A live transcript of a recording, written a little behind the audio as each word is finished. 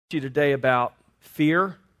You today about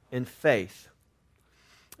fear and faith.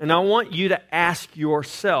 And I want you to ask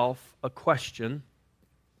yourself a question.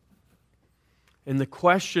 And the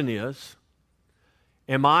question is,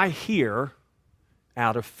 am I here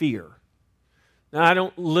out of fear? Now, I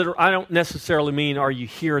don't necessarily mean are you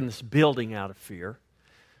here in this building out of fear.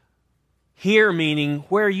 Here meaning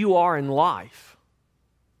where you are in life.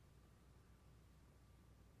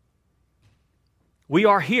 We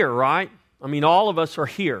are here, right? I mean, all of us are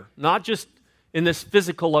here, not just in this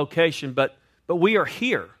physical location, but we are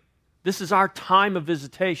here. This is our time of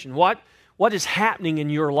visitation. What is happening in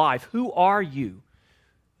your life? Who are you?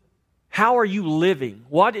 How are you living?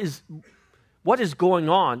 What is going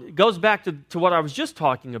on? It goes back to what I was just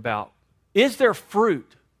talking about. Is there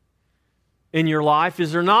fruit in your life?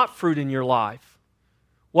 Is there not fruit in your life?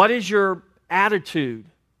 What is your attitude?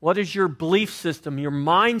 What is your belief system, your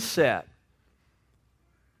mindset?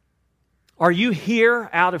 Are you here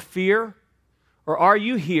out of fear, or are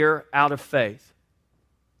you here out of faith?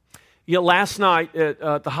 Last night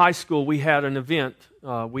at the high school, we had an event.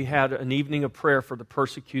 We had an evening of prayer for the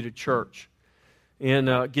persecuted church. And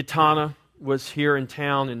Gitana was here in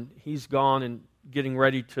town, and he's gone and getting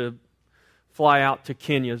ready to fly out to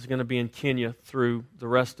Kenya. He's going to be in Kenya through the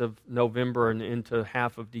rest of November and into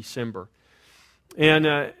half of December. And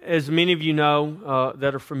as many of you know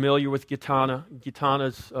that are familiar with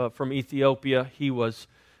Gitana's from Ethiopia. He was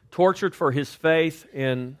tortured for his faith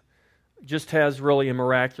and just has really a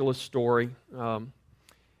miraculous story. And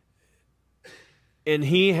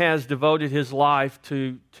he has devoted his life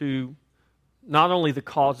to not only the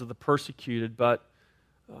cause of the persecuted, but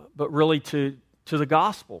really to the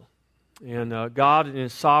gospel. And God, in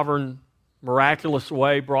His sovereign, miraculous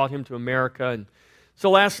way, brought him to America. And so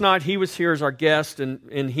last night he was here as our guest,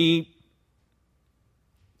 and he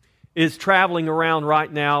is traveling around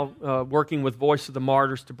right now, working with Voice of the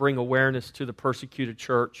Martyrs to bring awareness to the persecuted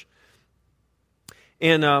church.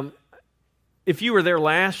 And if you were there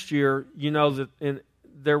last year, you know that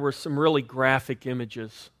there were some really graphic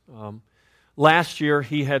images. Last year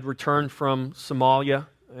he had returned from Somalia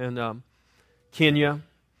and Kenya,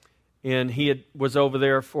 and he was over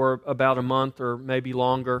there for about a month or maybe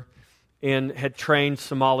longer, and had trained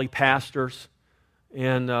Somali pastors.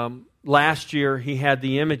 And last year he had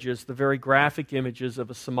the images, the very graphic images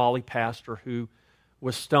of a Somali pastor who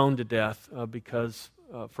was stoned to death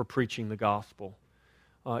for preaching the gospel.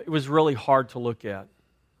 It was really hard to look at.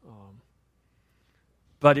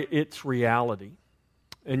 But it's reality.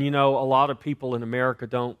 And you know, a lot of people in America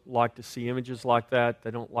don't like to see images like that.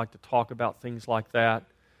 They don't like to talk about things like that.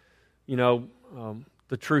 You know,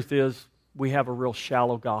 the truth is, we have a real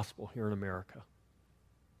shallow gospel here in America.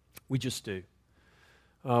 We just do.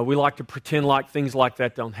 We like to pretend like things like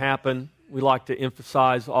that don't happen. We like to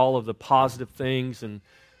emphasize all of the positive things, and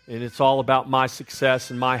it's all about my success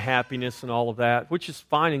and my happiness and all of that, which is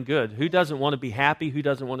fine and good. Who doesn't want to be happy? Who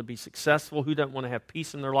doesn't want to be successful? Who doesn't want to have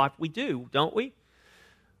peace in their life? We do, don't we?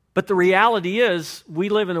 But the reality is, we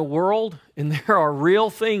live in a world, and there are real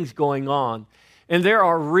things going on. And there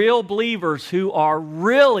are real believers who are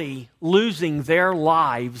really losing their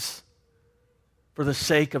lives for the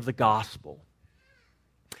sake of the gospel.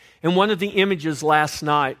 And one of the images last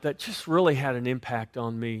night that just really had an impact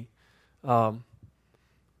on me,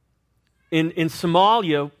 in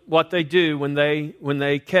Somalia, what they do when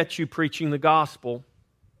they catch you preaching the gospel,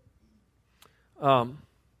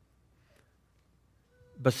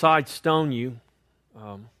 besides stone you,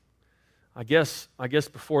 I guess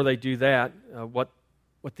before they do that, what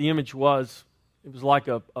the image was, it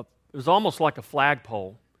was almost like a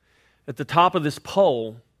flagpole. At the top of this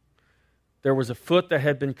pole, there was a foot that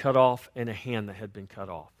had been cut off and a hand that had been cut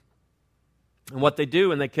off. And what they do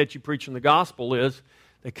when they catch you preaching the gospel is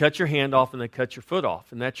they cut your hand off and they cut your foot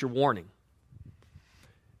off, and that's your warning.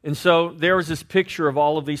 And so there was this picture of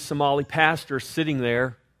all of these Somali pastors sitting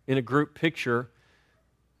there in a group picture,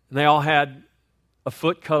 and they all had a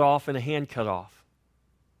foot cut off and a hand cut off.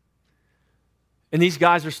 And these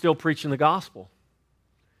guys are still preaching the gospel.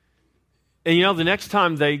 And you know, the next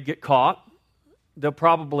time they get caught, they'll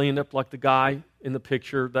probably end up like the guy in the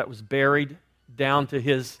picture that was buried down to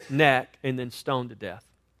his neck and then stoned to death.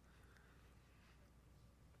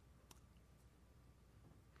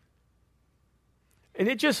 And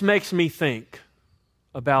it just makes me think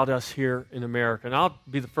about us here in America. And I'll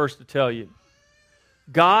be the first to tell you,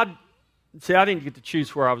 God, see, I didn't get to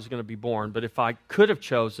choose where I was going to be born, but if I could have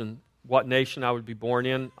chosen what nation I would be born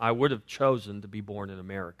in, I would have chosen to be born in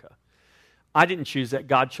America. I didn't choose that.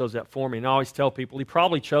 God chose that for me. And I always tell people, He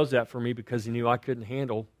probably chose that for me because He knew I couldn't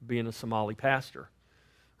handle being a Somali pastor.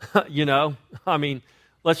 You know? I mean,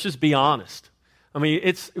 let's just be honest. I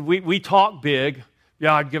mean, we talk big.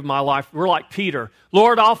 Yeah, I'd give my life. We're like Peter.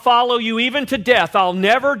 Lord, I'll follow you even to death. I'll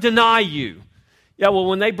never deny you. Yeah, well,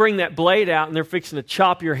 when they bring that blade out and they're fixing to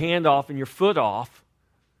chop your hand off and your foot off,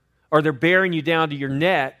 or they're bearing you down to your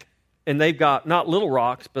neck, and they've got not little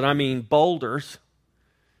rocks, but I mean boulders,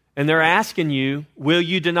 and they're asking you, will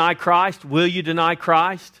you deny Christ? Will you deny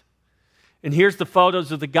Christ? And here's the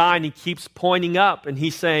photos of the guy, and he keeps pointing up, and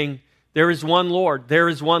he's saying, there is one Lord, there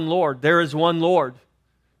is one Lord, there is one Lord.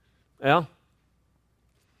 Well,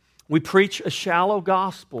 we preach a shallow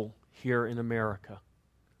gospel here in America.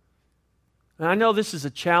 And I know this is a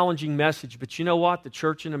challenging message, but you know what? The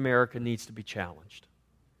church in America needs to be challenged.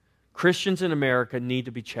 Christians in America need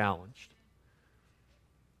to be challenged.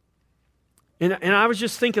 And I was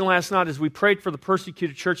just thinking last night as we prayed for the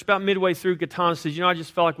persecuted church, about midway through, Gaetano says, I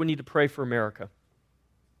just felt like we need to pray for America.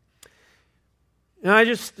 And I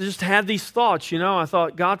just had these thoughts, I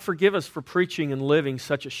thought, God, forgive us for preaching and living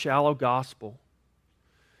such a shallow gospel.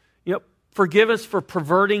 Forgive us for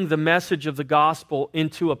perverting the message of the gospel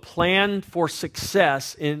into a plan for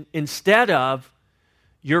success instead of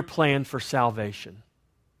your plan for salvation.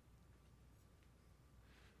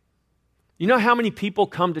 You know how many people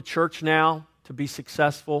come to church now to be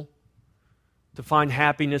successful, to find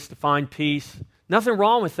happiness, to find peace? Nothing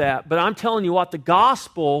wrong with that, but I'm telling you what, the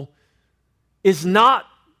gospel is not,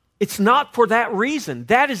 it's not for that reason.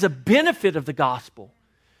 That is a benefit of the gospel.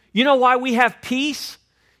 You know why we have peace?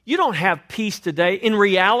 You don't have peace today. In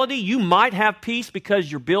reality, you might have peace because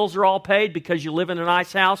your bills are all paid, because you live in a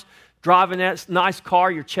nice house, driving a nice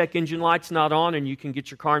car, your check engine light's not on, and you can get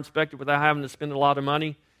your car inspected without having to spend a lot of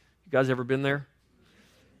money. You guys ever been there?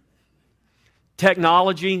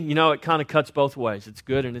 Technology, it kind of cuts both ways. It's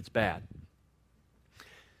good and it's bad.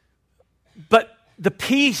 But the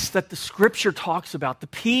peace that the Scripture talks about, the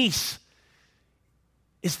peace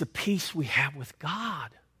is the peace we have with God.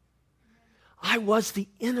 I was the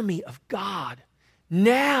enemy of God.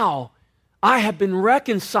 Now I have been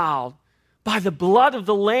reconciled by the blood of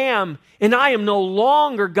the Lamb, and I am no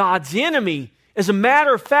longer God's enemy. As a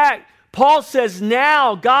matter of fact, Paul says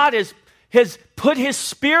now God has put His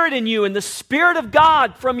Spirit in you, and the Spirit of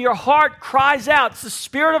God from your heart cries out. It's the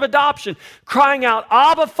Spirit of adoption crying out,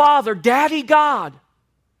 Abba, Father, Daddy God.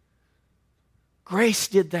 Grace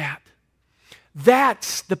did that.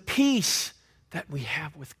 That's the peace that we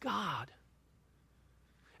have with God.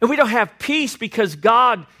 And we don't have peace because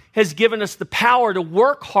God has given us the power to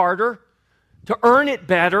work harder, to earn it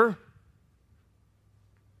better.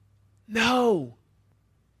 No.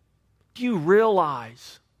 Do you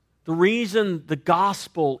realize the reason the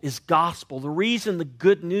gospel is gospel, the reason the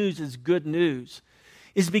good news is good news,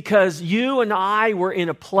 is because you and I were in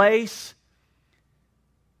a place,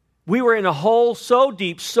 we were in a hole so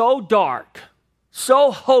deep, so dark,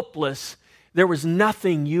 so hopeless, there was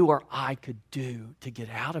nothing you or I could do to get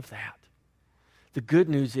out of that. The good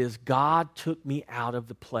news is God took me out of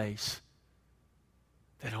the place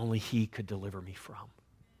that only He could deliver me from.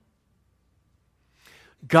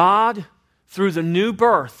 God, through the new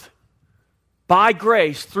birth, by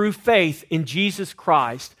grace, through faith in Jesus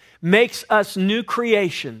Christ, makes us new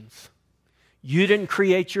creations. You didn't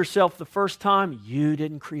create yourself the first time. You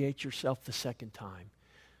didn't create yourself the second time.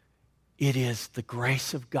 It is the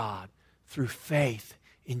grace of God through faith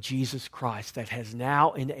in Jesus Christ that has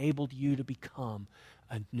now enabled you to become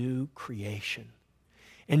a new creation.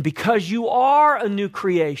 And because you are a new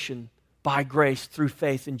creation by grace through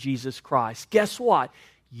faith in Jesus Christ, guess what?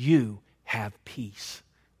 You have peace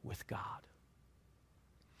with God.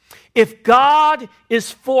 If God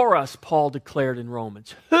is for us, Paul declared in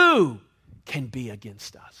Romans, who can be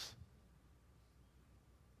against us?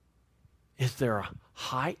 Is there a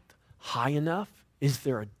height high enough? Is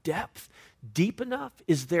there a depth deep enough?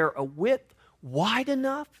 Is there a width wide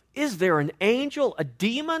enough? Is there an angel, a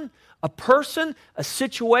demon, a person, a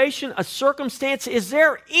situation, a circumstance? Is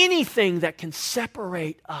there anything that can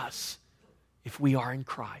separate us if we are in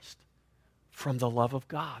Christ from the love of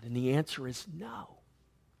God? And the answer is no.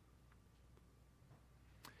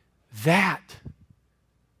 That,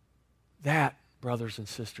 brothers and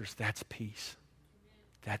sisters, that's peace.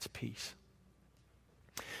 That's peace.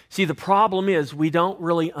 See, the problem is we don't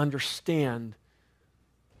really understand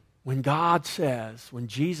when God says, when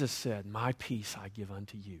Jesus said, my peace I give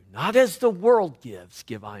unto you. Not as the world gives,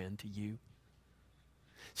 give I unto you.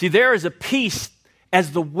 See, there is a peace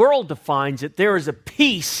as the world defines it. There is a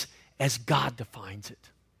peace as God defines it.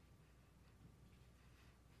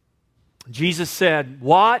 Jesus said,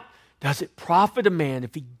 what does it profit a man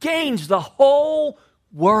if he gains the whole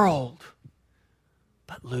world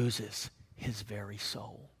but loses his very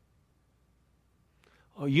soul?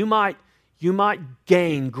 Oh, you might you might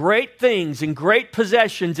gain great things and great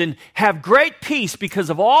possessions and have great peace because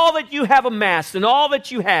of all that you have amassed and all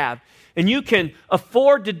that you have. And you can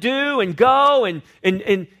afford to do and go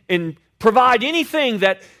and provide anything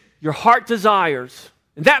that your heart desires.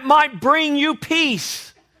 And that might bring you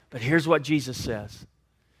peace. But here's what Jesus says.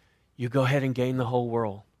 You go ahead and gain the whole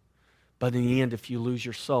world. But in the end, if you lose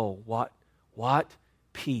your soul, what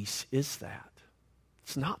peace is that?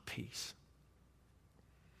 It's not peace.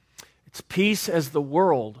 It's peace as the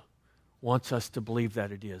world wants us to believe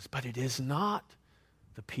that it is. But it is not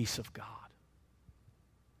the peace of God.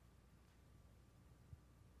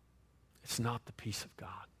 It's not the peace of God.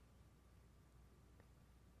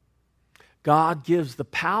 God gives the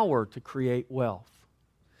power to create wealth.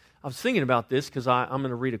 I was thinking about this because I'm going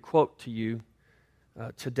to read a quote to you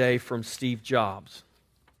today from Steve Jobs.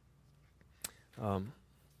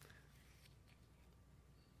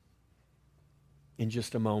 In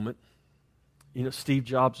just a moment. You know, Steve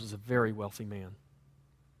Jobs was a very wealthy man.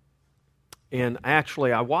 And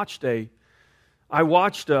actually, I watched I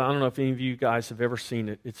don't know if any of you guys have ever seen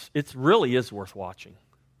it. It really is worth watching.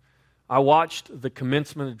 I watched the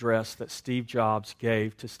commencement address that Steve Jobs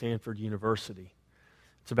gave to Stanford University.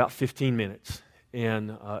 It's about 15 minutes,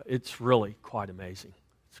 and it's really quite amazing.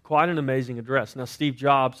 It's quite an amazing address. Now, Steve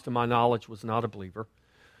Jobs, to my knowledge, was not a believer.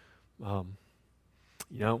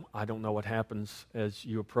 I don't know what happens as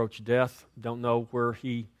you approach death. Don't know where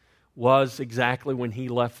he was exactly when he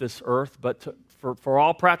left this earth, but for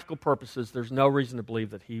all practical purposes, there's no reason to believe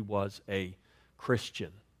that he was a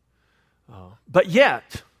Christian. But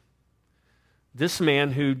yet, this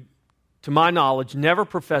man who, to my knowledge, never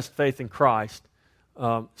professed faith in Christ,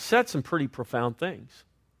 said some pretty profound things.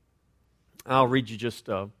 I'll read you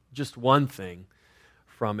just one thing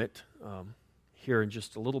from it here in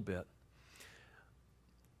just a little bit.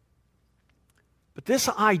 But this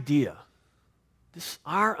idea,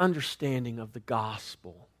 our understanding of the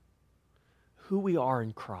gospel, who we are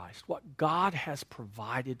in Christ, what God has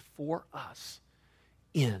provided for us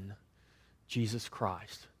in Jesus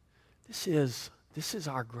Christ, this is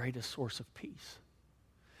our greatest source of peace.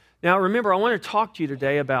 Now, remember, I want to talk to you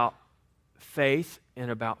today about faith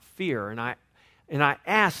and about fear. And I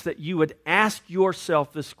ask that you would ask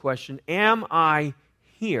yourself this question: am I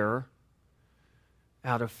here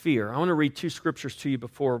out of fear? I want to read two scriptures to you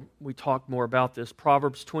before we talk more about this.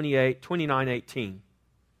 Proverbs 29:18.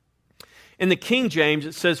 In the King James,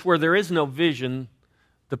 it says, where there is no vision,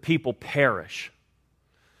 the people perish.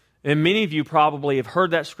 And many of you probably have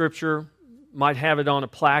heard that scripture, might have it on a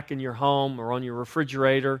plaque in your home or on your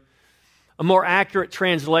refrigerator. A more accurate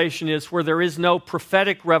translation is, where there is no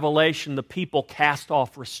prophetic revelation, the people cast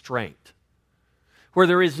off restraint. Where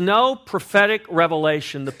there is no prophetic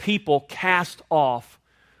revelation, the people cast off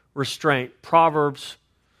restraint. Proverbs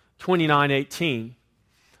 29:18.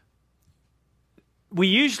 We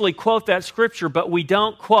usually quote that scripture, but we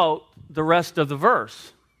don't quote the rest of the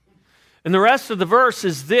verse. And the rest of the verse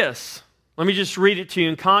is this. Let me just read it to you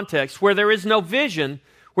in context. Where there is no vision,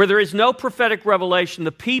 where there is no prophetic revelation,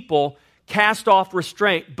 the people cast off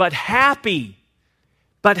restraint. But happy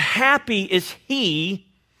is he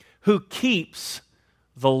who keeps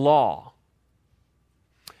the law.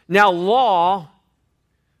 Now, law,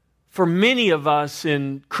 for many of us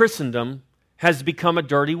in Christendom, has become a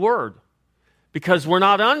dirty word because we're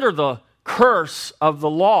not under the curse of the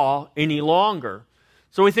law any longer.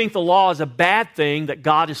 So we think the law is a bad thing that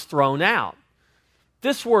God has thrown out.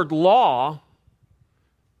 This word law,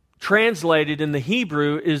 translated in the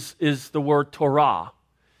Hebrew, is the word Torah.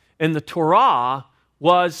 And the Torah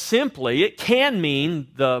was simply, it can mean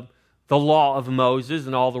the law of Moses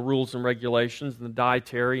and all the rules and regulations and the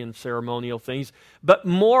dietary and ceremonial things. But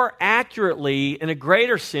more accurately, in a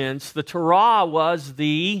greater sense, the Torah was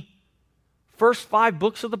the first 5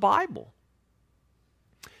 books of the Bible.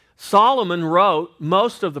 Solomon wrote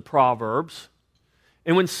most of the Proverbs.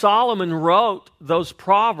 And when Solomon wrote those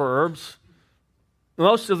Proverbs,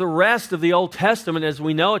 most of the rest of the Old Testament as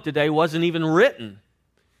we know it today wasn't even written.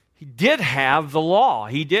 He did have the law.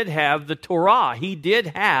 He did have the Torah. He did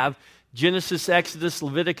have Genesis, Exodus,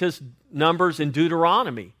 Leviticus, Numbers, and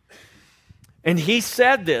Deuteronomy. And he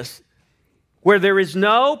said this, where there is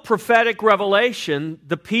no prophetic revelation,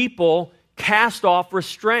 the people cast off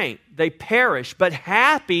restraint. They perish. But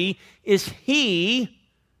happy is he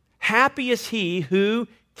who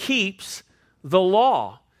keeps the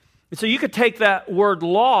law. And so you could take that word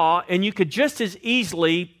law and you could just as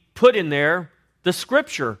easily put in there the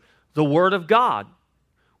scripture, the word of God.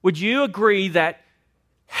 Would you agree that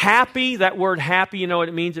happy, that word happy, you know what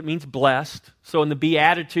it means? It means blessed. So in the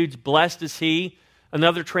Beatitudes, blessed is he.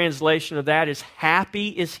 Another translation of that is happy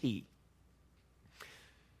is he.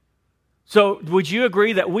 So would you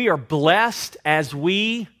agree that we are blessed as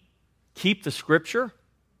we keep the Scripture?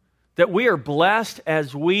 That we are blessed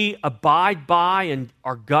as we abide by and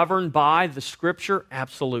are governed by the Scripture?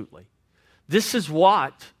 Absolutely. This is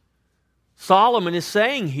what Solomon is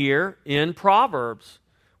saying here in Proverbs,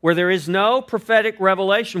 where there is no prophetic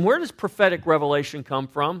revelation. Where does prophetic revelation come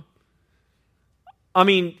from? I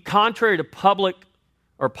mean, contrary to public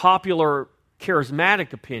or popular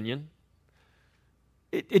charismatic opinion,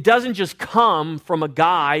 it doesn't just come from a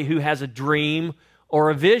guy who has a dream or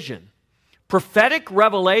a vision. Prophetic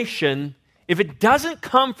revelation, if it doesn't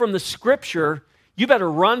come from the Scripture, you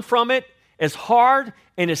better run from it as hard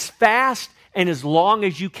and as fast and as long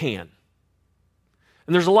as you can.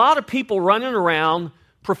 And there's a lot of people running around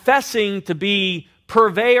professing to be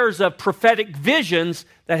purveyors of prophetic visions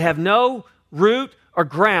that have no root or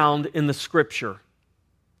ground in the Scripture.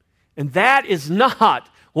 And that is not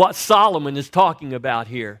what Solomon is talking about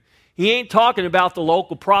here. He ain't talking about the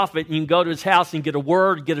local prophet and you can go to his house and get a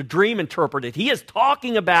word, get a dream interpreted. He is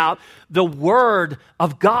talking about the Word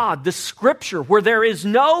of God, the Scripture, where there is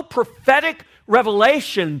no prophetic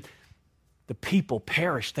revelation. The people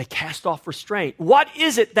perish. They cast off restraint. What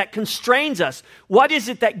is it that constrains us? What is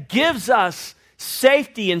it that gives us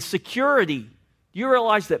safety and security? Do you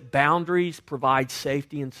realize that boundaries provide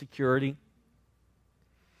safety and security?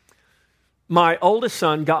 My oldest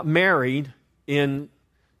son got married in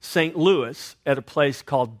St. Louis at a place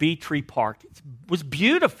called Bee Tree Park. It was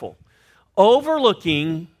beautiful,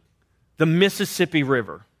 overlooking the Mississippi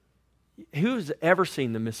River. Who's ever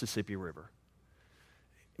seen the Mississippi River?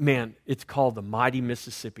 Man, it's called the Mighty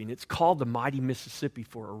Mississippi, and it's called the Mighty Mississippi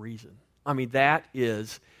for a reason. I mean, that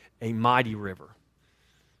is a mighty river.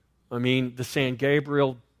 I mean, the San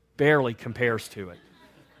Gabriel barely compares to it.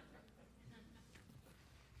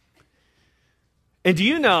 And do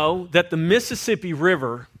you know that the Mississippi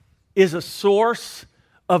River is a source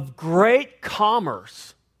of great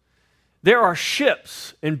commerce? There are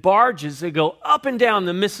ships and barges that go up and down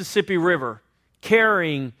the Mississippi River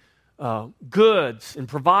carrying goods and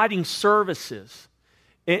providing services.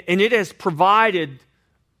 And it has provided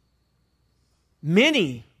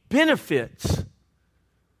many benefits,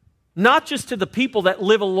 not just to the people that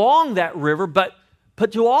live along that river, but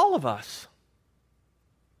to all of us.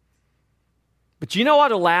 But you know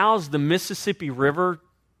what allows the Mississippi River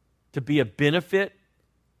to be a benefit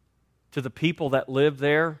to the people that live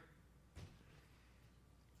there?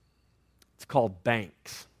 It's called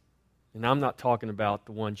banks. And I'm not talking about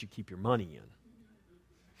the ones you keep your money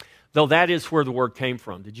in. Though that is where the word came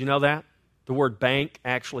from. Did you know that? The word bank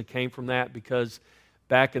actually came from that because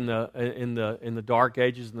back in the Dark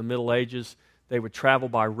Ages, in the Middle Ages, they would travel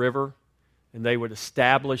by river and they would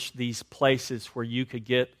establish these places where you could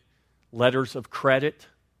get letters of credit,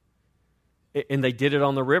 and they did it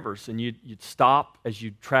on the rivers. And you'd stop as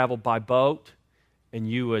you traveled by boat,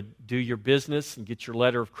 and you would do your business and get your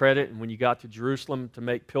letter of credit. And when you got to Jerusalem to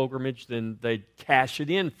make pilgrimage, then they'd cash it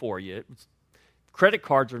in for you. Credit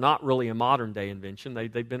cards are not really a modern day invention.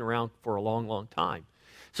 They've been around for a long, long time.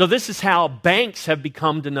 So this is how banks have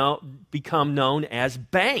become known as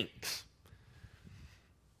banks.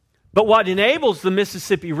 But what enables the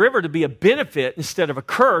Mississippi River to be a benefit instead of a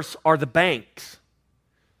curse are the banks.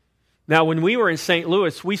 Now, when we were in St.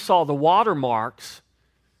 Louis, we saw the watermarks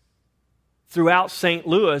throughout St.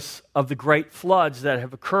 Louis of the great floods that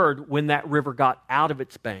have occurred when that river got out of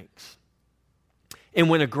its banks. And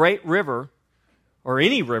when a great river, or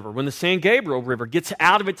any river, when the San Gabriel River gets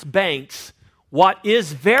out of its banks, what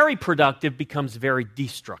is very productive becomes very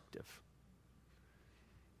destructive.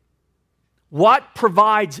 What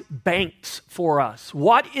provides banks for us?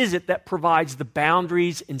 What is it that provides the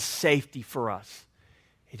boundaries and safety for us?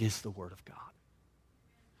 It is the Word of God.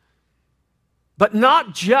 But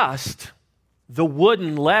not just the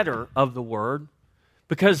wooden letter of the Word,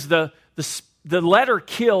 because the letter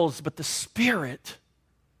kills, but the Spirit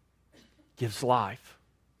gives life.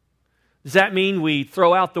 Does that mean we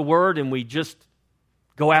throw out the Word and we just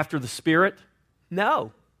go after the Spirit?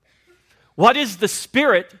 No. What is the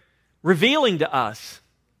Spirit revealing to us?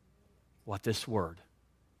 What this Word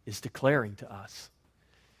is declaring to us.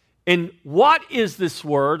 And what is this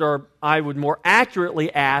Word, or I would more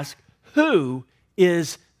accurately ask, who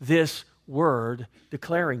is this Word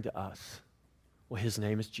declaring to us? Well, His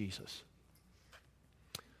name is Jesus.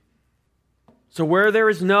 So where there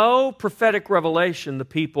is no prophetic revelation, the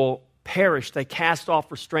people perish. They cast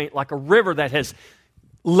off restraint like a river that has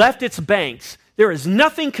left its banks. There is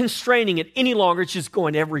nothing constraining it any longer. It's just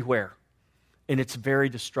going everywhere. And it's very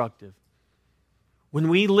destructive. When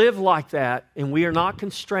we live like that and we are not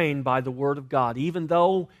constrained by the Word of God, even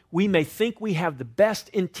though we may think we have the best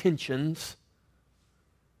intentions,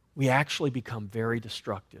 we actually become very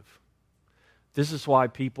destructive. This is why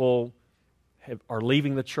people are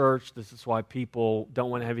leaving the church. This is why people don't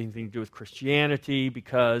want to have anything to do with Christianity,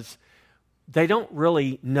 because they don't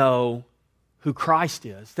really know who Christ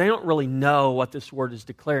is. They don't really know what this Word is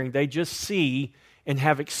declaring. They just see and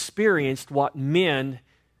have experienced what men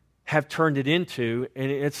have turned it into,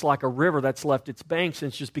 and it's like a river that's left its banks and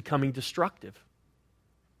it's just becoming destructive.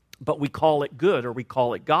 But we call it good, or we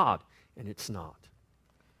call it God, and it's not.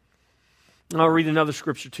 And I'll read another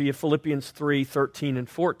scripture to you, Philippians 3:13 and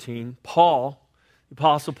 14. The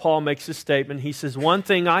Apostle Paul makes this statement. He says, "One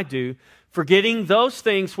thing I do, forgetting those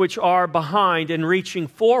things which are behind and reaching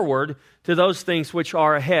forward to those things which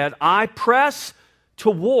are ahead, I press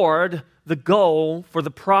toward the goal for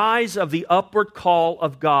the prize of the upward call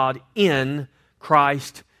of God in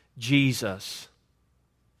Christ Jesus."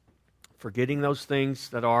 Forgetting those things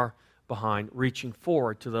that are behind, reaching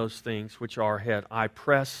forward to those things which are ahead, I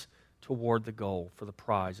press toward the goal for the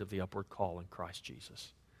prize of the upward call in Christ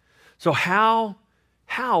Jesus. So how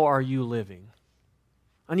are you living?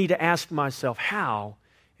 I need to ask myself, how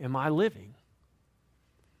am I living?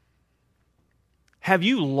 Have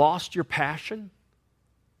you lost your passion?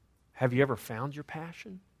 Have you ever found your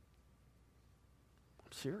passion?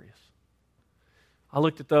 I'm serious. I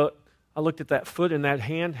looked at that foot and that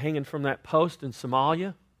hand hanging from that post in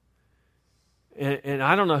Somalia, and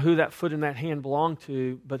I don't know who that foot and that hand belonged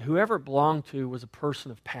to, but whoever it belonged to was a person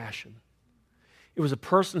of passion. It was a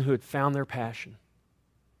person who had found their passion.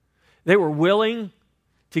 They were willing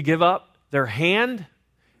to give up their hand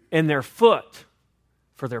and their foot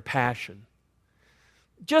for their passion.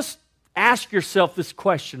 Just ask yourself this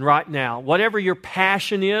question right now. Whatever your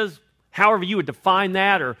passion is, however you would define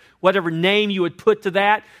that, or whatever name you would put to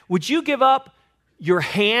that, would you give up your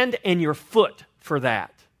hand and your foot for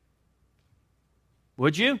that?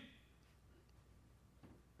 Would you?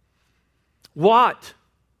 What?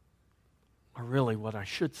 Or really what I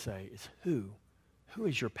should say is who? Who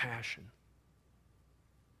is your passion?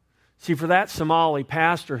 See, for that Somali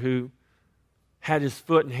pastor who had his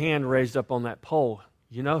foot and hand raised up on that pole,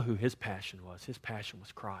 you know who his passion was. His passion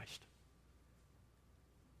was Christ.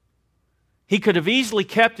 He could have easily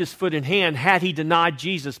kept his foot and hand had he denied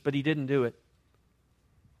Jesus, but he didn't do it.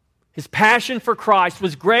 His passion for Christ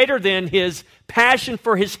was greater than his passion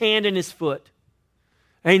for his hand and his foot.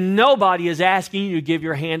 And nobody is asking you to give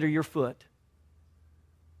your hand or your foot.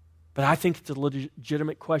 But I think it's a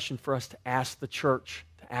legitimate question for us to ask the church,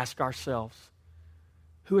 to ask ourselves,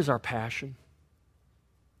 who is our passion?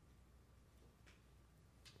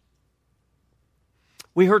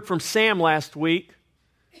 We heard from Sam last week,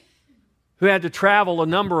 who had to travel a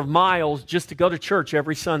number of miles just to go to church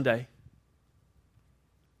every Sunday.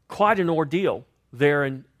 Quite an ordeal there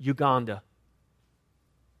in Uganda.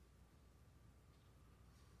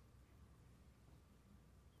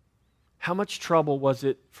 How much trouble was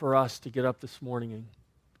it for us to get up this morning and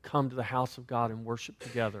come to the house of God and worship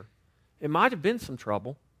together? It might have been some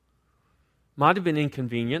trouble. Might have been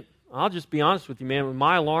inconvenient. I'll just be honest with you, man. When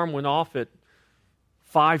my alarm went off at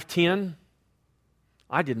 5:10,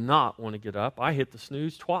 I did not want to get up. I hit the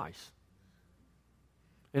snooze twice.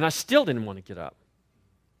 And I still didn't want to get up.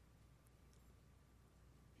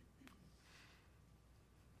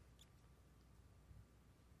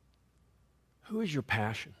 Who is your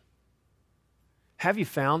passion? Have you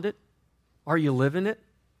found it? Are you living it?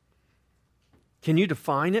 Can you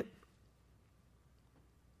define it?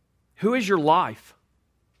 Who is your life?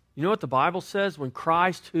 You know what the Bible says? When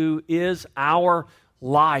Christ, who is our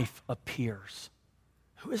life, appears.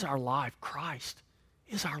 Who is our life? Christ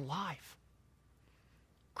is our life.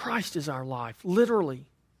 Christ is our life, literally.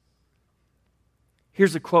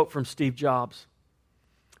 Here's a quote from Steve Jobs.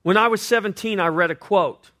 When I was 17, I read a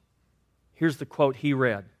quote. Here's the quote he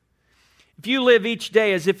read. If you live each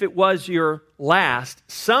day as if it was your last,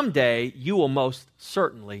 someday you will most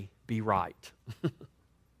certainly be right.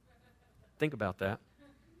 Think about that.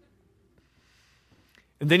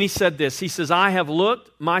 And then he said this. He says, I have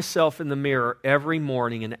looked myself in the mirror every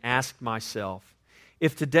morning and asked myself,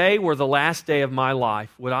 if today were the last day of my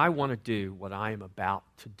life, would I want to do what I am about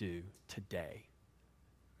to do today?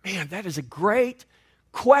 Man, that is a great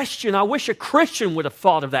question. I wish a Christian would have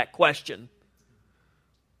thought of that question.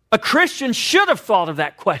 A Christian should have thought of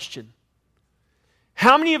that question.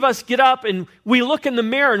 How many of us get up and we look in the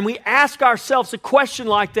mirror and we ask ourselves a question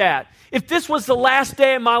like that? If this was the last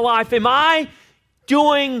day of my life, am I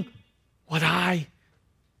doing what I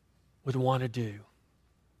would want to do?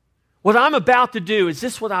 What I'm about to do, is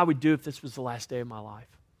this what I would do if this was the last day of my life?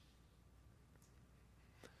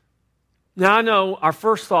 Now, I know our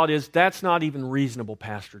first thought is, that's not even reasonable,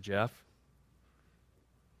 Pastor Jeff.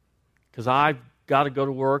 Because I've got to go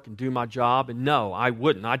to work and do my job. And no, I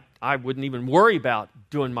wouldn't. I wouldn't even worry about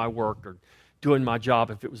doing my work or doing my job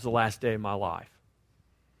if it was the last day of my life.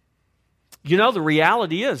 You know, the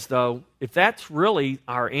reality is, though, if that's really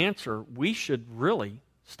our answer, we should really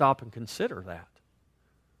stop and consider that.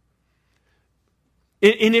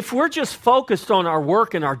 And if we're just focused on our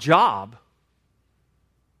work and our job,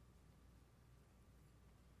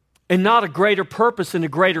 and not a greater purpose and a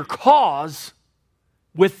greater cause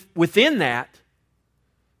within that,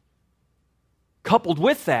 coupled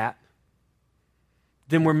with that,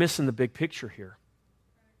 then we're missing the big picture here.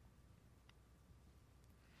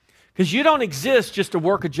 Because you don't exist just to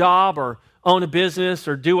work a job or own a business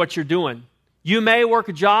or do what you're doing. You may work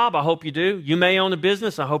a job, I hope you do. You may own a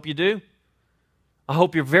business, I hope you do. I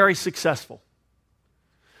hope you're very successful.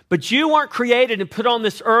 But you weren't created and put on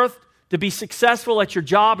this earth to be successful at your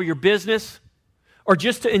job or your business, or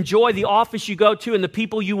just to enjoy the office you go to and the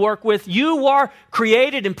people you work with. You are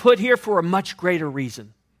created and put here for a much greater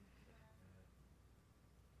reason.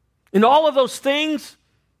 And all of those things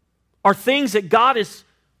are things that God has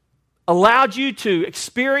allowed you to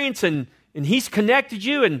experience, and He's connected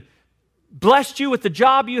you and blessed you with the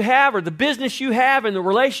job you have or the business you have and the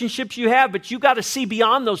relationships you have, but you got to see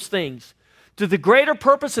beyond those things to the greater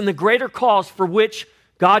purpose and the greater cause for which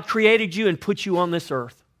God created you and put you on this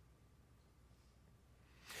earth.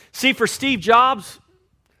 See, for Steve Jobs,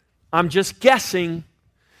 I'm just guessing,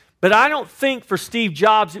 but I don't think for Steve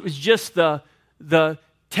Jobs it was just the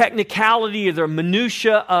technicality or the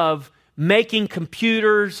minutia of making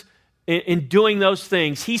computers and doing those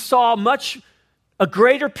things. He saw a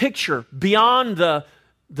greater picture beyond the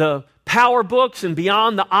PowerBooks and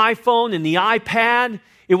beyond the iPhone and the iPad.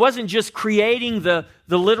 It wasn't just creating the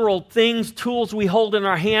literal things, tools we hold in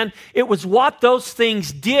our hand. It was what those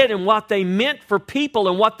things did and what they meant for people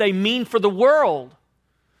and what they mean for the world.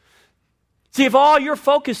 See, if all you're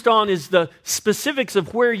focused on is the specifics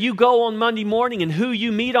of where you go on Monday morning and who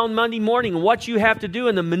you meet on Monday morning and what you have to do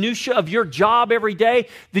and the minutia of your job every day,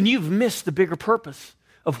 then you've missed the bigger purpose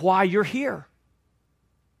of why you're here.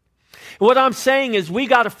 And what I'm saying is we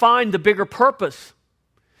got to find the bigger purpose.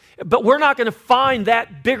 But we're not going to find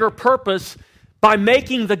that bigger purpose by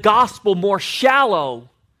making the gospel more shallow.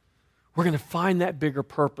 We're going to find that bigger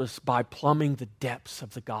purpose by plumbing the depths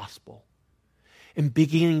of the gospel and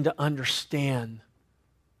beginning to understand,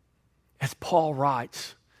 as Paul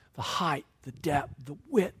writes, the height, the depth, the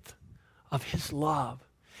width of His love.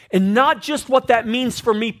 And not just what that means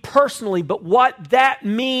for me personally, but what that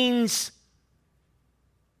means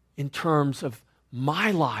in terms of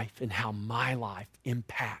my life and how my life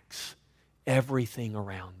impacts everything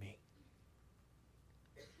around me.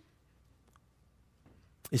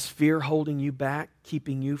 Is fear holding you back,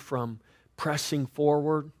 keeping you from pressing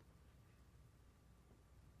forward?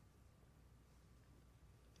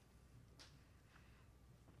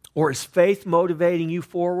 Or is faith motivating you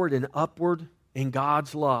forward and upward in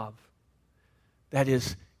God's love that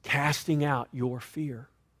is casting out your fear?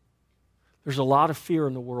 There's a lot of fear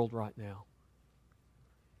in the world right now.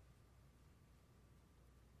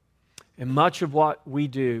 And much of what we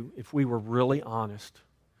do, if we were really honest,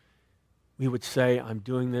 we would say, I'm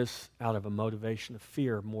doing this out of a motivation of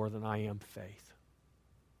fear more than I am faith.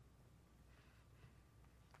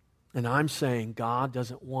 And I'm saying God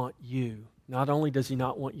doesn't want you, not only does He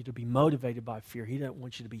not want you to be motivated by fear, He doesn't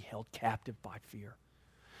want you to be held captive by fear.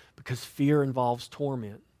 Because fear involves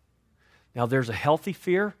torment. Now, there's a healthy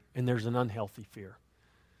fear and there's an unhealthy fear.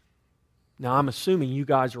 Now, I'm assuming you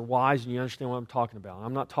guys are wise and you understand what I'm talking about.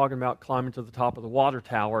 I'm not talking about climbing to the top of the water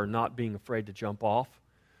tower and not being afraid to jump off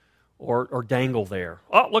or dangle there.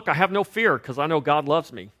 Oh, look, I have no fear because I know God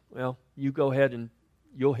loves me. Well, you go ahead and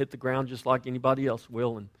you'll hit the ground just like anybody else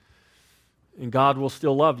will, and God will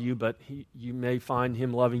still love you, but you may find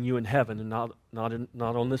Him loving you in heaven and not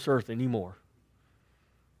on this earth anymore.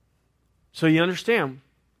 So you understand,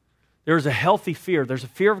 there's a healthy fear. There's a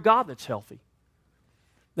fear of God that's healthy.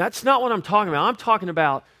 That's not what I'm talking about. I'm talking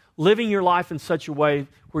about living your life in such a way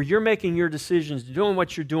where you're making your decisions, doing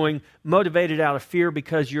what you're doing, motivated out of fear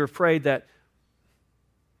because you're afraid that...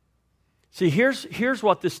 See, here's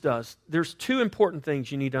what this does. There's two important things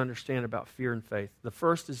you need to understand about fear and faith. The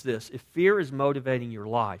first is this. If fear is motivating your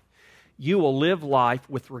life, you will live life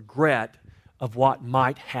with regret of what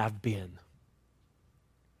might have been.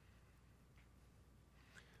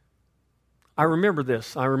 I remember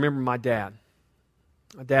this. I remember my dad.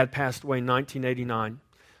 My dad passed away in 1989.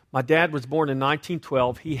 My dad was born in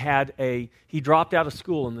 1912. He dropped out of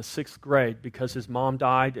school in the 6th grade because his mom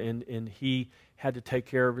died and he had to take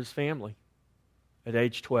care of his family at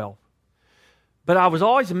age 12. But I was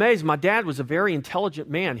always amazed. My dad was a very intelligent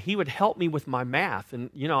man. He would help me with my math. And,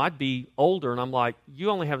 I'd be older, and I'm like, you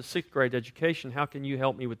only have a 6th grade education. How can you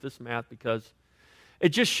help me with this math? Because it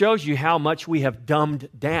just shows you how much we have dumbed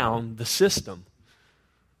down the system.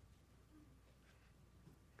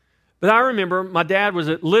 But I remember my dad was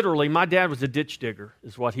a ditch digger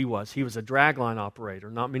is what he was. He was a dragline operator.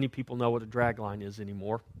 Not many people know what a dragline is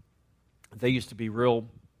anymore. They used to be real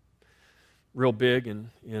big, and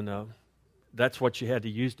that's what you had to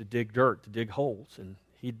use to dig dirt, to dig holes. And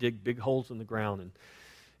he'd dig big holes in the ground. And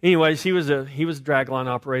anyways, he was a dragline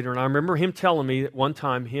operator. And I remember him telling me that one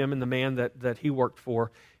time him and the man that he worked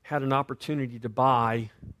for had an opportunity to buy,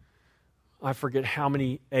 I forget how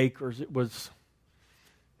many acres. It was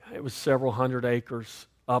several hundred acres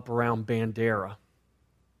up around Bandera.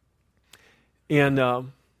 And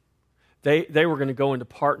they were going to go into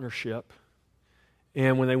partnership.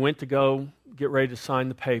 And when they went to go get ready to sign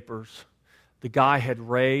the papers, the guy had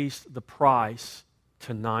raised the price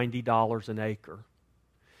to $90 an acre.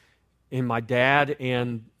 And my dad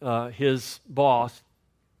and his boss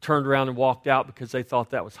turned around and walked out because they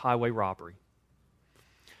thought that was highway robbery.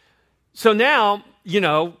 So now,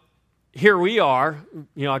 here we are.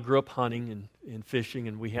 I grew up hunting and fishing,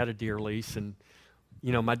 and we had a deer lease. And,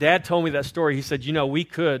 my dad told me that story. He said, we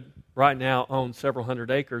could right now own several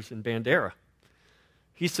hundred acres in Bandera.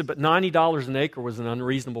 He said, but $90 an acre was an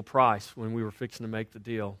unreasonable price when we were fixing to make the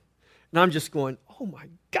deal. And I'm just going, oh my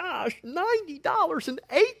gosh, $90 an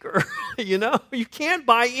acre. You can't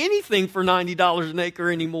buy anything for $90 an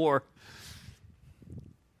acre anymore.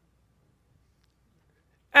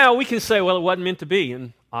 Now, we can say, well, it wasn't meant to be.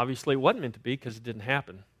 And obviously it wasn't meant to be because it didn't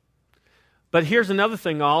happen. But here's another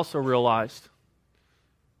thing I also realized.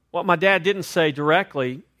 What my dad didn't say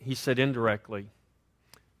directly, he said indirectly.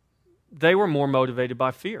 They were more motivated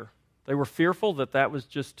by fear. They were fearful that was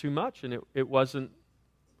just too much, and it was an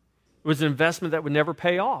investment that would never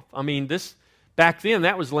pay off. I mean, back then,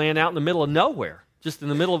 that was laying out in the middle of nowhere, just in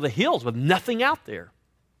the middle of the hills with nothing out there.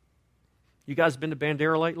 You guys been to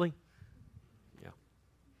Bandera lately? Yeah.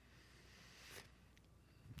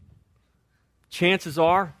 Chances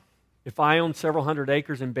are, if I owned several hundred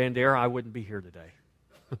acres in Bandera, I wouldn't be here today.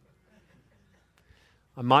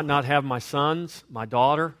 I might not have my sons, my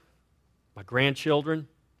daughter, my grandchildren,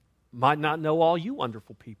 might not know all you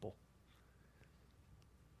wonderful people.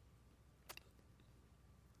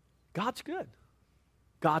 God's good.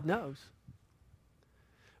 God knows.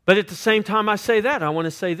 But at the same time I say that, I want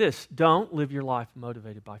to say this. Don't live your life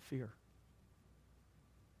motivated by fear.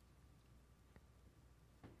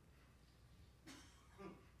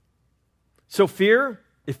 So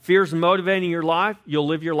if fear's motivating your life, you'll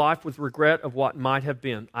live your life with regret of what might have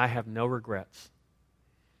been. I have no regrets.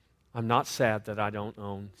 I'm not sad that I don't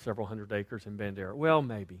own several hundred acres in Bandera. Well,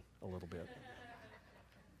 maybe a little bit.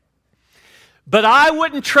 But I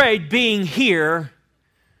wouldn't trade being here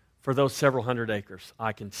for those several hundred acres.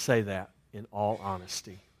 I can say that in all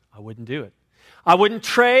honesty. I wouldn't do it. I wouldn't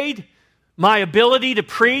trade my ability to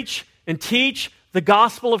preach and teach the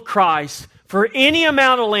gospel of Christ for any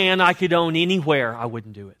amount of land I could own anywhere. I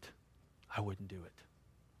wouldn't do it. I wouldn't do it.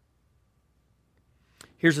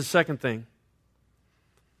 Here's the second thing.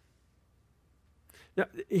 Now,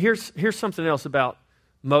 here's something else about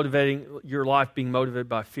motivating your life being motivated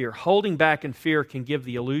by fear. Holding back in fear can give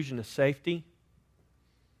the illusion of safety,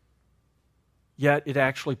 yet it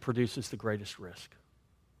actually produces the greatest risk.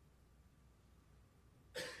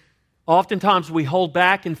 Oftentimes we hold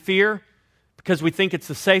back in fear because we think it's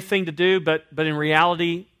the safe thing to do, but in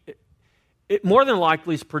reality, it more than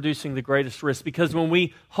likely is producing the greatest risk, because when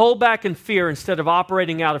we hold back in fear instead of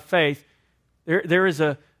operating out of faith, there is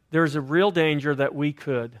a real danger that we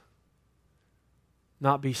could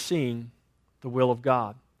not be seeing the will of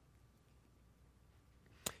God.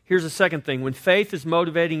 Here's the second thing. When faith is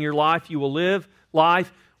motivating your life, you will live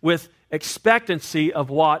life with expectancy of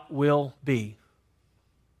what will be.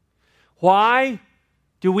 Why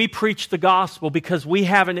do we preach the gospel? Because we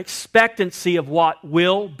have an expectancy of what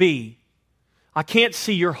will be. I can't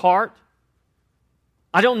see your heart.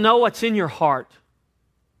 I don't know what's in your heart.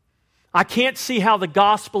 I can't see how the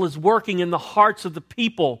gospel is working in the hearts of the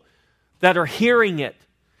people that are hearing it.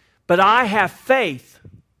 But I have faith.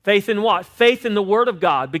 Faith in what? Faith in the Word of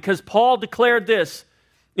God. Because Paul declared this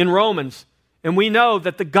in Romans. And we know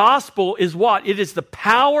that the gospel is what? It is the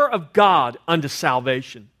power of God unto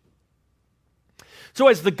salvation. So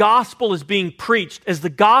as the gospel is being preached, as the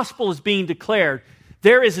gospel is being declared,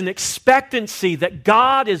 There is an expectancy that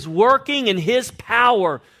God is working in His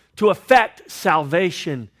power to effect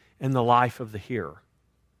salvation in the life of the hearer.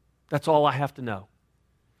 That's all I have to know.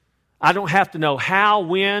 I don't have to know how,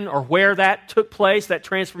 when, or where that took place, that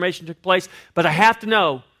transformation took place, but I have to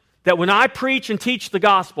know that when I preach and teach the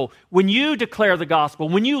gospel, when you declare the gospel,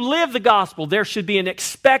 when you live the gospel, there should be an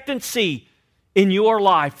expectancy in your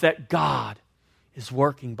life that God is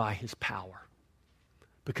working by His power.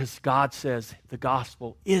 Because God says the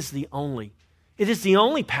gospel is the only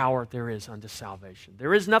power there is unto salvation.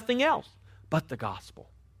 There is nothing else but the gospel.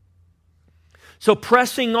 So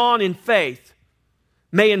pressing on in faith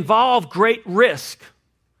may involve great risk.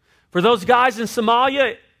 For those guys in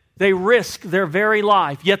Somalia, they risk their very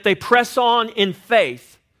life, yet they press on in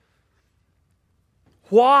faith.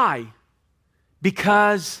 Why?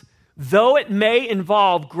 Because though it may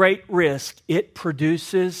involve great risk, it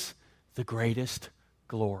produces the greatest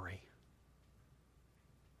glory.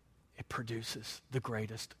 It produces the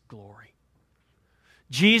greatest glory.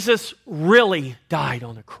 Jesus really died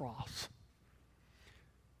on a cross.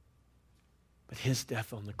 But His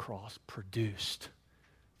death on the cross produced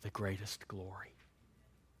the greatest glory.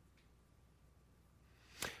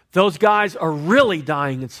 Those guys are really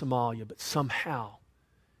dying in Somalia, but somehow,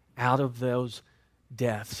 out of those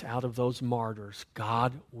deaths, out of those martyrs,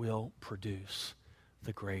 God will produce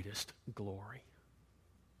the greatest glory.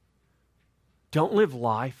 Don't live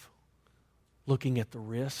life looking at the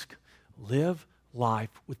risk. Live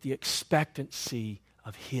life with the expectancy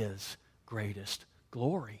of His greatest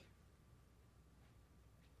glory.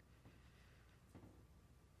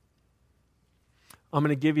 I'm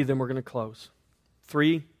going to give you, then we're going to close.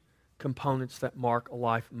 3 components that mark a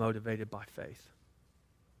life motivated by faith.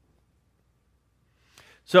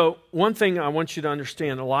 So, one thing I want you to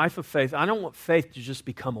understand, a life of faith, I don't want faith to just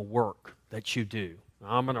become a work that you do.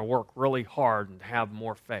 I'm going to work really hard and have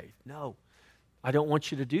more faith. No, I don't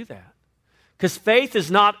want you to do that. Because faith is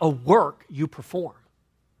not a work you perform.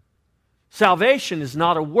 Salvation is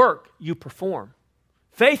not a work you perform.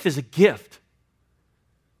 Faith is a gift.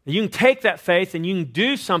 You can take that faith and you can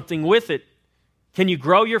do something with it. Can you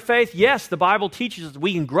grow your faith? Yes, the Bible teaches us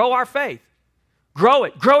we can grow our faith. Grow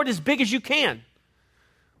it. Grow it as big as you can.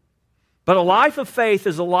 But a life of faith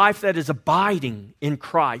is a life that is abiding in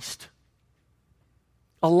Christ.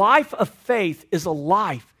 A life of faith is a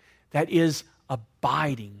life that is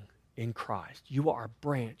abiding in Christ. You are a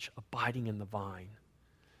branch abiding in the vine.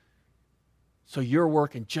 So you're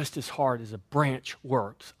working just as hard as a branch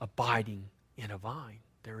works abiding in a vine.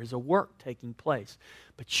 There is a work taking place.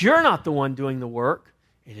 But you're not the one doing the work.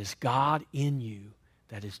 It is God in you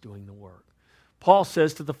that is doing the work. Paul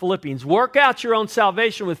says to the Philippians, work out your own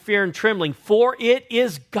salvation with fear and trembling, for it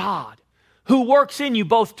is God who works in you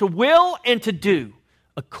both to will and to do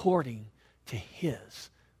according to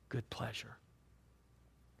His good pleasure.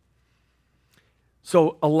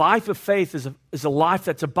 So a life of faith is a life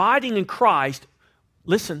that's abiding in Christ.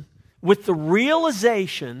 Listen, with the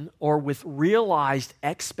realization or with realized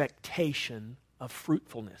expectation of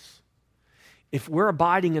fruitfulness. If we're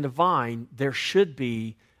abiding in a vine, there should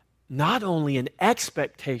be not only an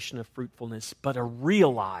expectation of fruitfulness, but a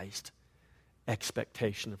realized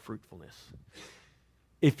expectation of fruitfulness.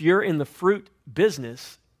 If you're in the fruit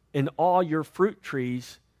business and all your fruit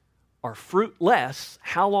trees are fruitless,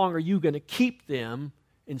 how long are you going to keep them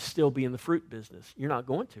and still be in the fruit business? You're not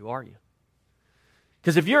going to, are you?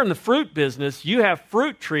 Because if you're in the fruit business, you have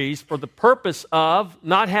fruit trees for the purpose of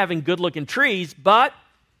not having good-looking trees, but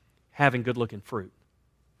having good-looking fruit.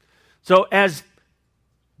 So as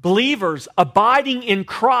believers abiding in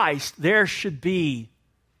Christ, there should be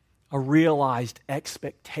a realized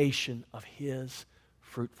expectation of His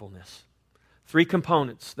fruitfulness. 3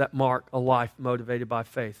 components that mark a life motivated by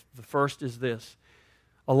faith. The first is this.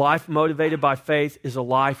 A life motivated by faith is a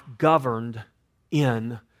life governed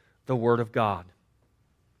in the Word of God.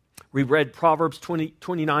 We read Proverbs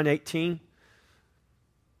 29:18,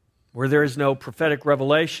 where there is no prophetic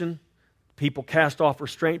revelation, people cast off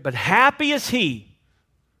restraint, but happy is he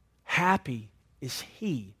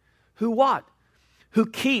who what? Who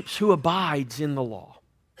keeps, who abides in the law.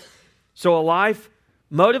 So a life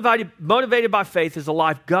motivated by faith is a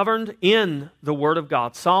life governed in the Word of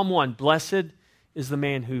God. Psalm 1, blessed is the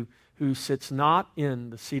man who sits not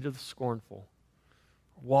in the seat of the scornful,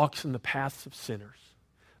 walks in the paths of sinners.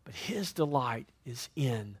 But his delight is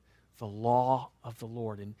in the law of the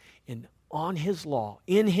Lord. And on His law,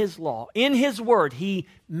 in His Word, he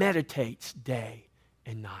meditates day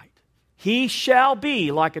and night. He shall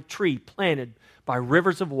be like a tree planted by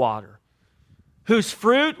rivers of water, whose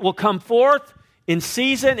fruit will come forth in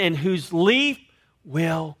season and whose leaf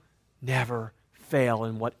will never fail.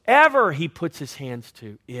 And whatever he puts his hands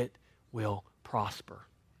to, it will prosper.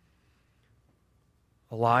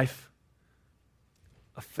 A life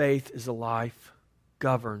of faith is a life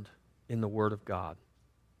governed in the Word of God.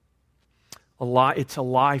 It's a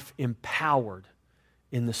life empowered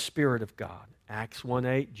in the Spirit of God. Acts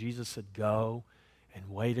 1:8, Jesus said, "Go and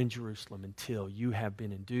wait in Jerusalem until you have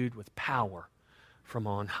been endued with power from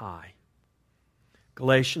on high."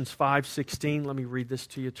 Galatians 5:16, let me read this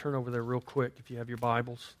to you. Turn over there real quick if you have your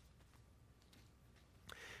Bibles.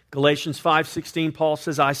 Galatians 5:16, Paul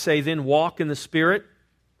says, "I say then, walk in the Spirit,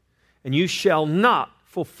 and you shall not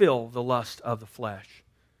fulfill the lust of the flesh."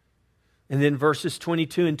 And then verses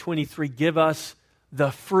 22 and 23 give us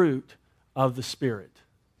the fruit of the Spirit.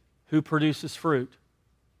 Who produces fruit?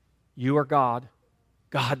 You or God?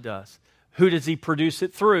 God does. Who does He produce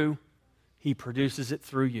it through? He produces it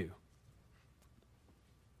through you.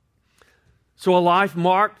 So a life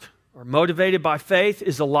marked or motivated by faith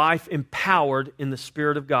is a life empowered in the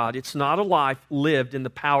Spirit of God. It's not a life lived in the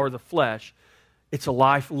power of the flesh. It's a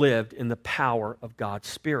life lived in the power of God's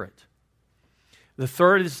Spirit. The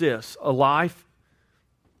third is this: a life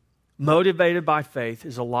motivated by faith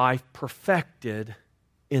is a life perfected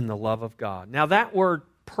in the love of God. Now that word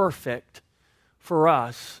perfect for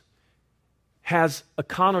us has a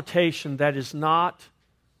connotation that is not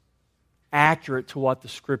accurate to what the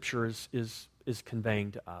Scripture is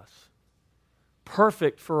conveying to us.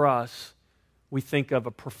 Perfect for us, we think of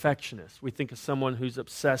a perfectionist. We think of someone who's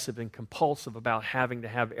obsessive and compulsive about having to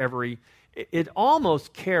have every... It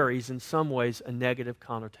almost carries, in some ways, a negative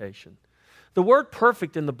connotation. The word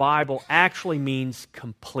perfect in the Bible actually means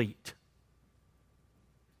complete.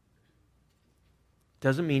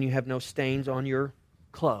 Doesn't mean you have no stains on your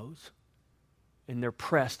clothes and they're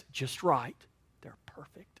pressed just right. They're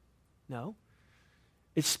perfect. No.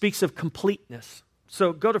 It speaks of completeness.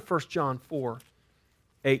 So go to 1 John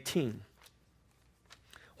 4:18.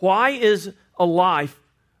 Why is a life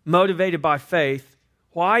motivated by faith,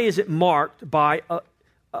 why is it marked by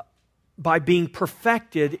being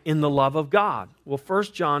perfected in the love of God? Well,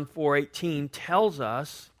 1 John 4:18 tells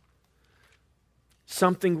us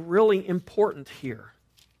something really important here.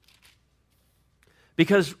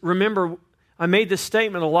 Because remember, I made this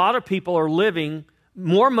statement, a lot of people are living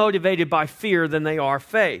more motivated by fear than they are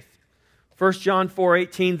faith. 1 John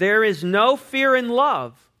 4:18, there is no fear in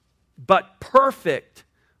love, but perfect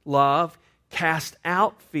love casts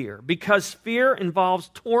out fear, because fear involves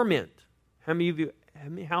torment. How many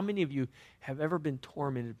of you have ever been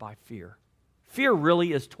tormented by fear? Fear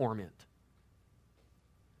really is torment.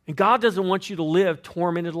 And God doesn't want you to live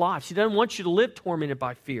tormented lives. He doesn't want you to live tormented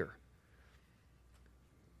by fear.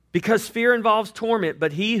 Because fear involves torment,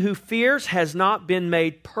 but he who fears has not been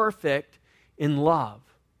made perfect in love.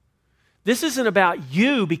 This isn't about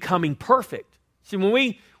you becoming perfect. See,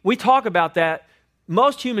 when we talk about that,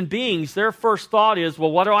 most human beings, their first thought is,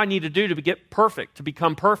 well, what do I need to do to get perfect, to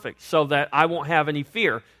become perfect, so that I won't have any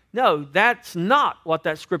fear? No, that's not what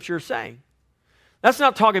that Scripture is saying. That's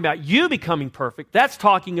not talking about you becoming perfect. That's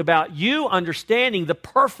talking about you understanding the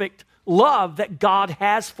perfect love that God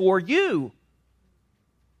has for you.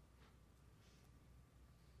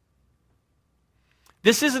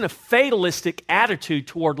 This isn't a fatalistic attitude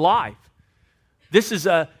toward life. This is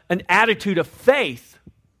an attitude of faith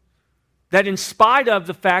that in spite of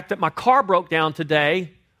the fact that my car broke down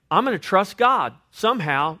today, I'm going to trust God.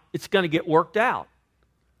 Somehow, it's going to get worked out.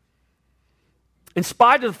 In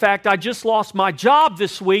spite of the fact I just lost my job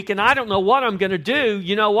this week and I don't know what I'm going to do,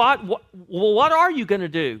 you know what? What are you going to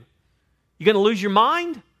do? You going to lose your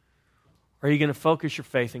mind? Or are you going to focus your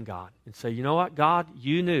faith in God and say, you know what, God,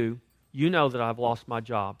 you know that I've lost my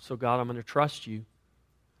job, so God, I'm going to trust you.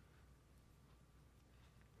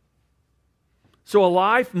 So a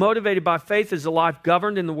life motivated by faith is a life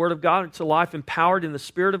governed in the Word of God. It's a life empowered in the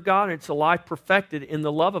Spirit of God. And it's a life perfected in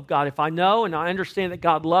the love of God. If I know and I understand that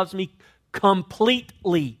God loves me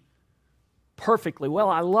completely, perfectly, well,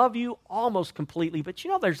 I love you almost completely, but you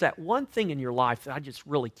know there's that one thing in your life that I just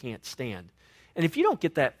really can't stand. And if you don't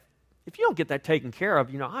get that taken care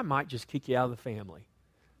of, you know, I might just kick you out of the family.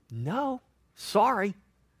 No, sorry.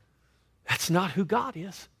 That's not who God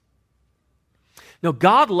is. No,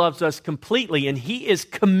 God loves us completely, and He is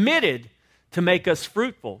committed to make us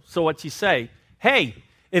fruitful. So what's He say? Hey,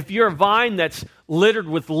 if you're a vine that's littered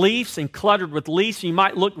with leaves and cluttered with leaves, you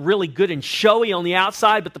might look really good and showy on the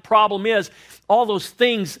outside, but the problem is all those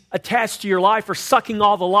things attached to your life are sucking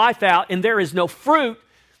all the life out, and there is no fruit.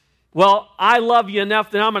 Well, I love you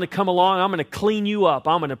enough that I'm going to come along, I'm going to clean you up,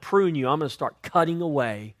 I'm going to prune you, I'm going to start cutting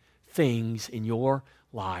away things in your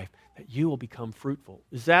life that you will become fruitful.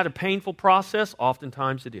 Is that a painful process?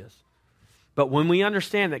 Oftentimes it is. But when we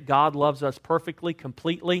understand that God loves us perfectly,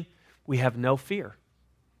 completely, we have no fear.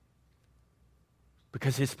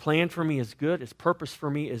 Because His plan for me is good, His purpose for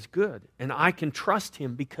me is good. And I can trust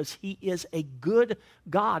Him because He is a good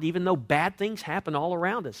God. Even though bad things happen all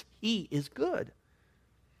around us, He is good.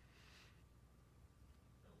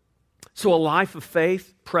 So a life of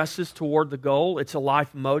faith presses toward the goal. It's a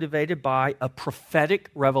life motivated by a prophetic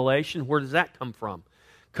revelation. Where does that come from?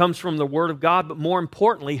 It comes from the Word of God, but more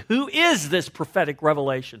importantly, who is this prophetic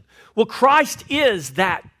revelation? Well, Christ is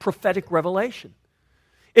that prophetic revelation.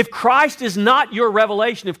 If Christ is not your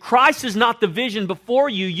revelation, if Christ is not the vision before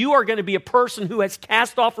you, you are going to be a person who has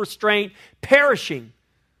cast off restraint, perishing.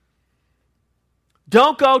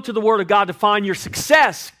 Don't go to the Word of God to find your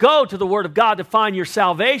success. Go to the Word of God to find your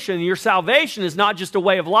salvation. And your salvation is not just a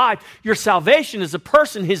way of life. Your salvation is a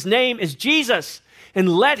person. His name is Jesus. And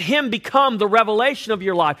let Him become the revelation of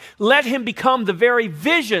your life. Let Him become the very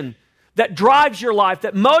vision that drives your life,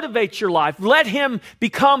 that motivates your life. Let Him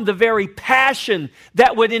become the very passion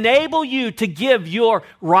that would enable you to give your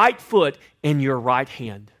right foot and your right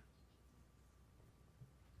hand.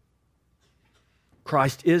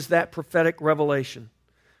 Christ is that prophetic revelation.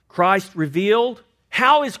 Christ revealed.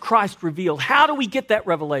 How is Christ revealed? How do we get that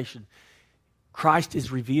revelation? Christ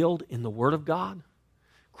is revealed in the Word of God.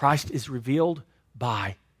 Christ is revealed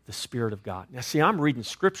by the Spirit of God. Now, see, I'm reading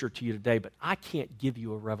Scripture to you today, but I can't give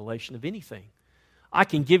you a revelation of anything. I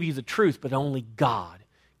can give you the truth, but only God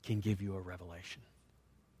can give you a revelation.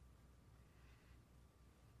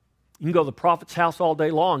 You can go to the prophet's house all day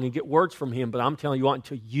long and get words from him, but I'm telling you what,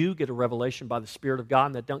 until you get a revelation by the Spirit of God,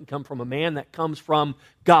 and that doesn't come from a man, that comes from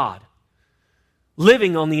God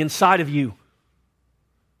living on the inside of you.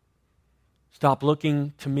 Stop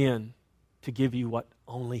looking to men to give you what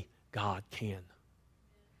only God can.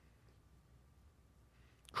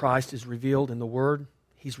 Christ is revealed in the Word.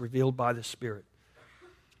 He's revealed by the Spirit.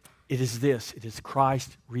 It is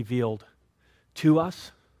Christ revealed to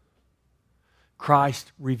us,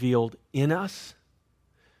 Christ revealed in us,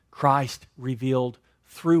 Christ revealed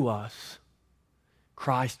through us,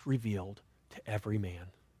 Christ revealed to every man.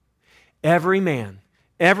 Every man,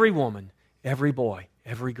 every woman, every boy,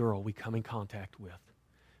 every girl we come in contact with,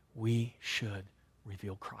 we should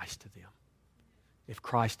reveal Christ to them. If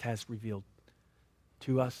Christ has revealed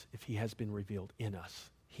to us, if He has been revealed in us,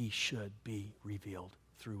 He should be revealed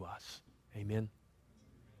through us. Amen?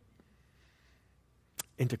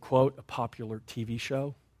 And to quote a popular TV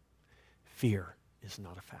show, fear is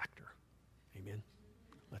not a factor. Amen?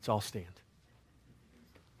 Let's all stand.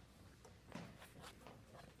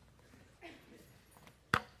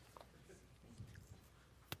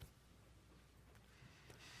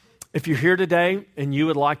 If you're here today and you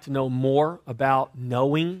would like to know more about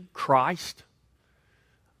knowing Christ,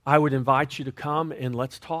 I would invite you to come and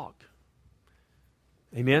let's talk.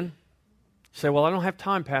 Amen? You say, well, I don't have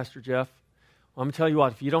time, Pastor Jeff. Well, I'm going to tell you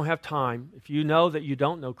what, if you don't have time, if you know that you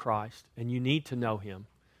don't know Christ and you need to know Him,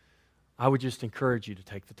 I would just encourage you to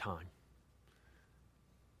take the time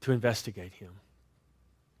to investigate Him.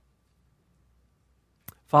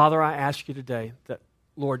 Father, I ask you today that,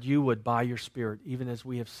 Lord, you would, by your Spirit, even as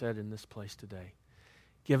we have said in this place today,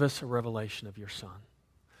 give us a revelation of your Son.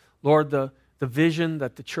 Lord, the vision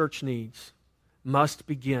that the church needs must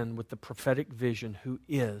begin with the prophetic vision who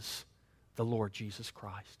is the Lord Jesus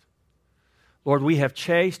Christ. Lord, we have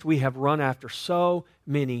chased, we have run after so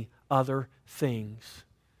many other things,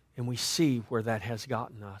 and we see where that has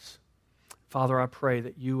gotten us. Father, I pray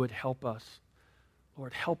that you would help us.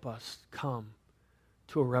 Lord, help us come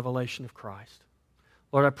to a revelation of Christ.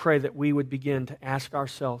 Lord, I pray that we would begin to ask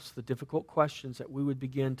ourselves the difficult questions, that we would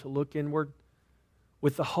begin to look inward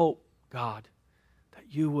with the hope, God, that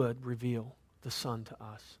you would reveal the Son to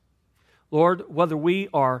us. Lord, whether we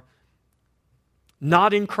are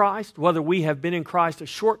not in Christ, whether we have been in Christ a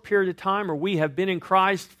short period of time or we have been in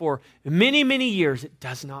Christ for many, many years, it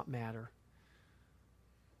does not matter.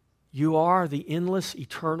 You are the endless,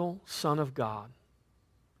 eternal Son of God,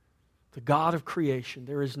 the God of creation.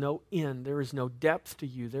 There is no end. There is no depth to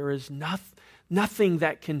you. There is nothing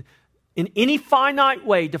that can, in any finite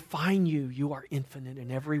way, define you. You are infinite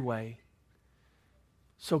in every way.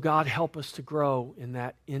 So God, help us to grow in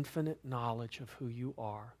that infinite knowledge of who you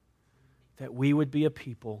are, that we would be a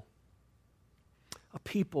people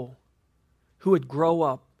who would grow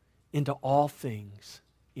up into all things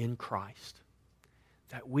in Christ,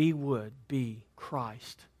 that we would be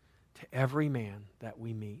Christ to every man that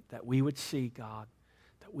we meet, that we would see, God,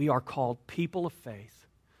 that we are called people of faith,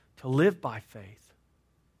 to live by faith,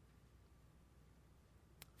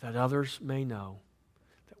 that others may know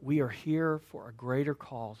that we are here for a greater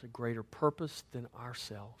cause, a greater purpose than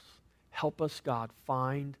ourselves, Help us, God,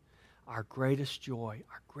 find our greatest joy,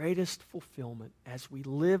 our greatest fulfillment as we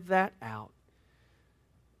live that out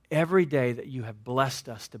every day that you have blessed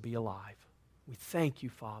us to be alive. We thank you,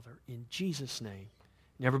 Father, in Jesus' name.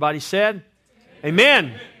 And everybody said,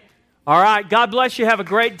 Amen. All right, God bless you. Have a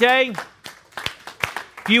great day.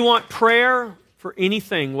 If you want prayer for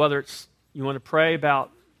anything, whether it's you want to pray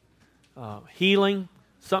about healing,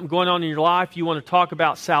 something going on in your life, you want to talk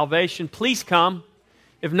about salvation, please come.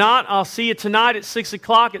 If not, I'll see you tonight at 6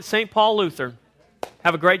 o'clock at St. Paul Lutheran.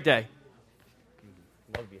 Have a great day.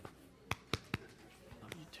 Love you.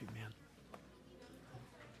 Love you too, man.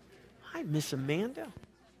 Hi, Miss Amanda.